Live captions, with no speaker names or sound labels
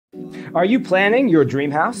Are you planning your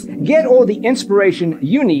dream house? Get all the inspiration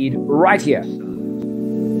you need right here.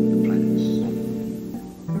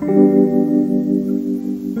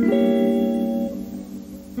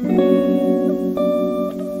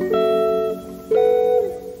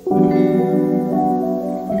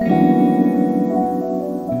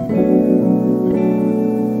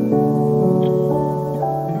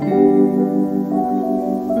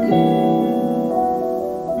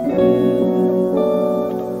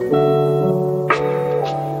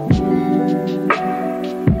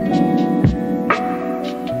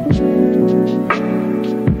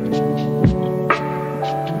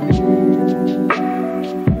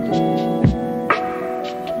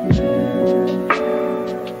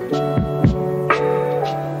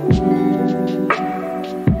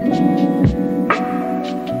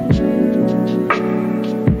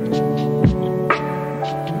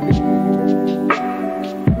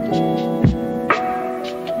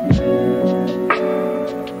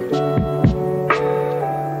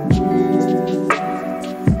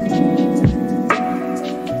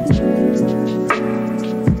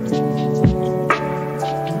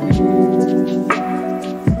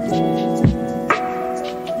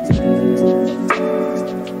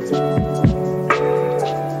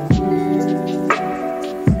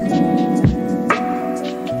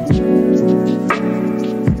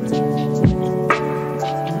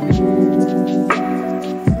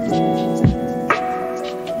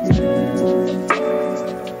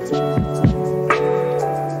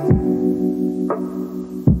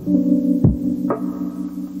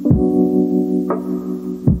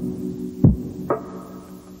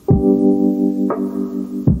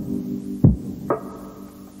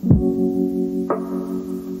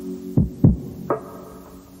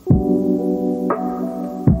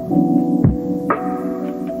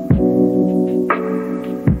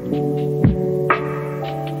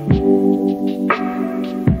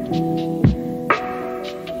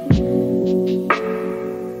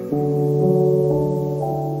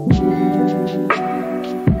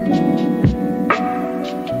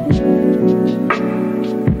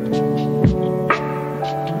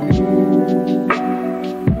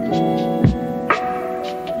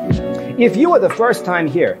 If you are the first time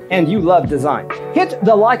here and you love design, hit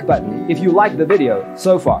the like button if you like the video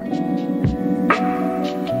so far.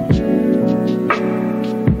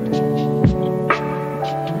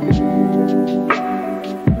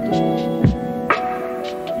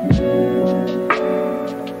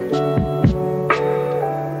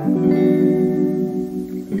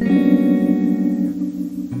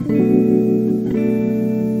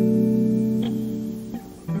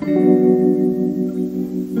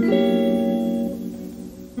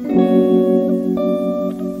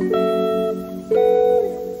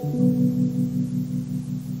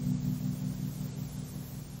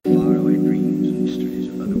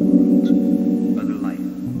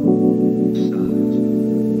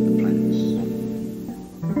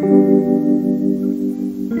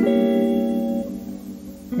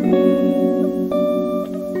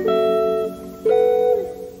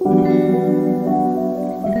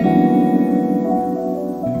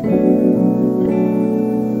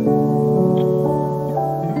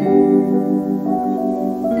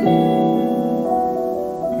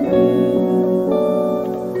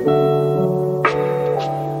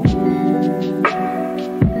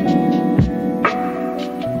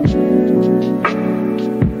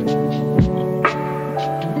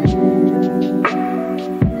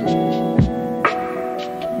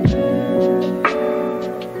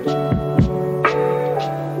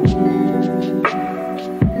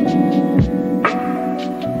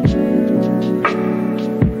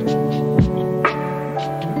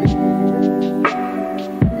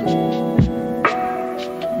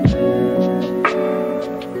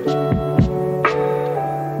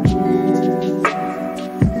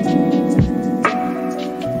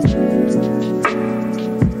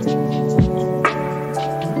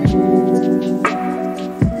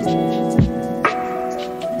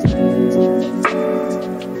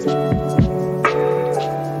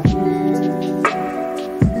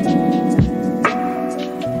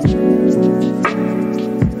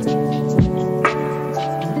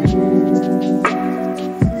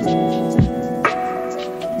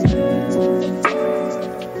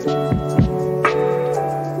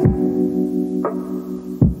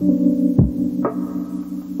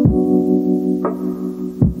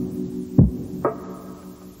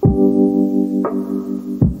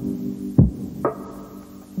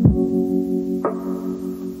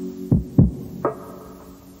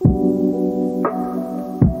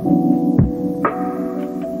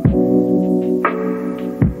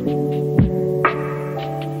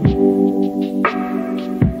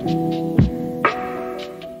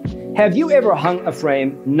 Have you ever hung a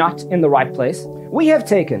frame not in the right place? We have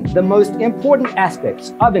taken the most important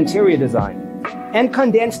aspects of interior design and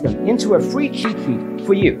condensed them into a free cheat sheet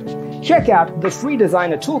for you. Check out the free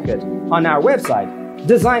designer toolkit on our website,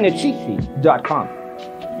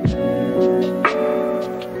 designercheatsheet.com.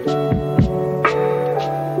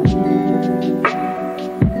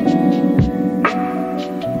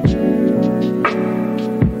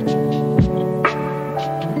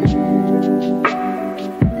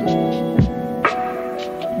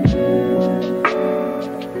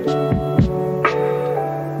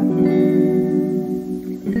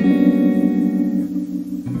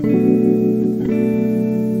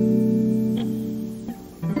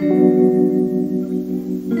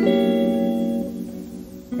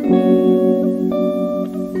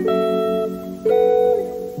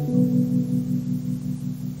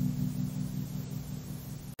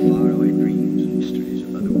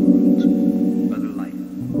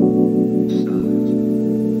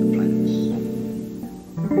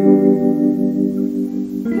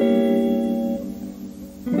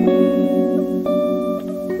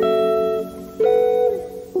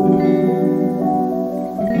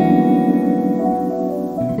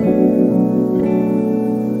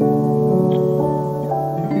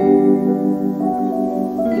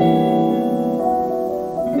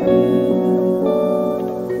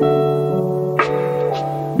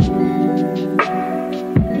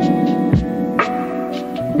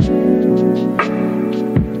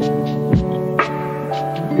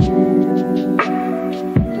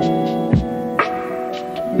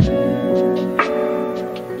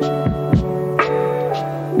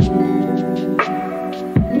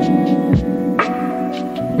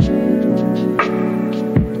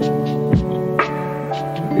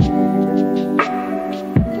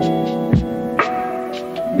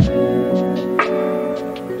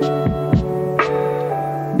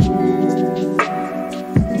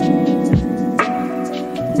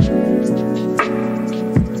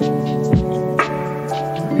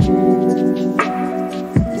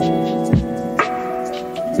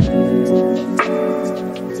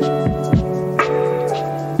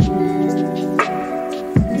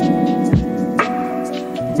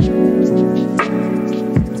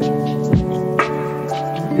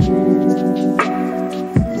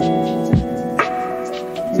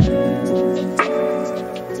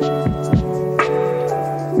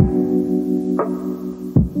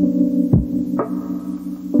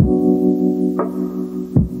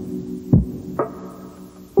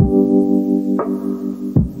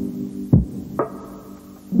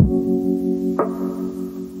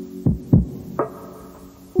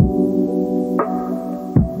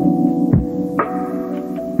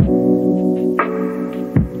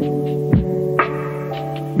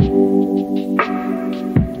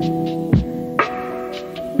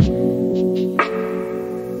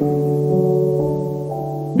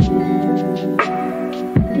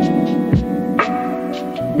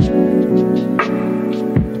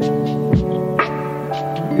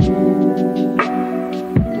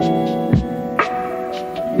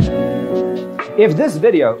 If this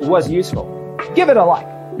video was useful, give it a like.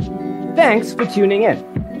 Thanks for tuning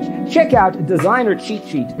in. Check out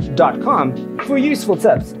designercheatsheet.com for useful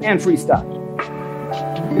tips and free stuff.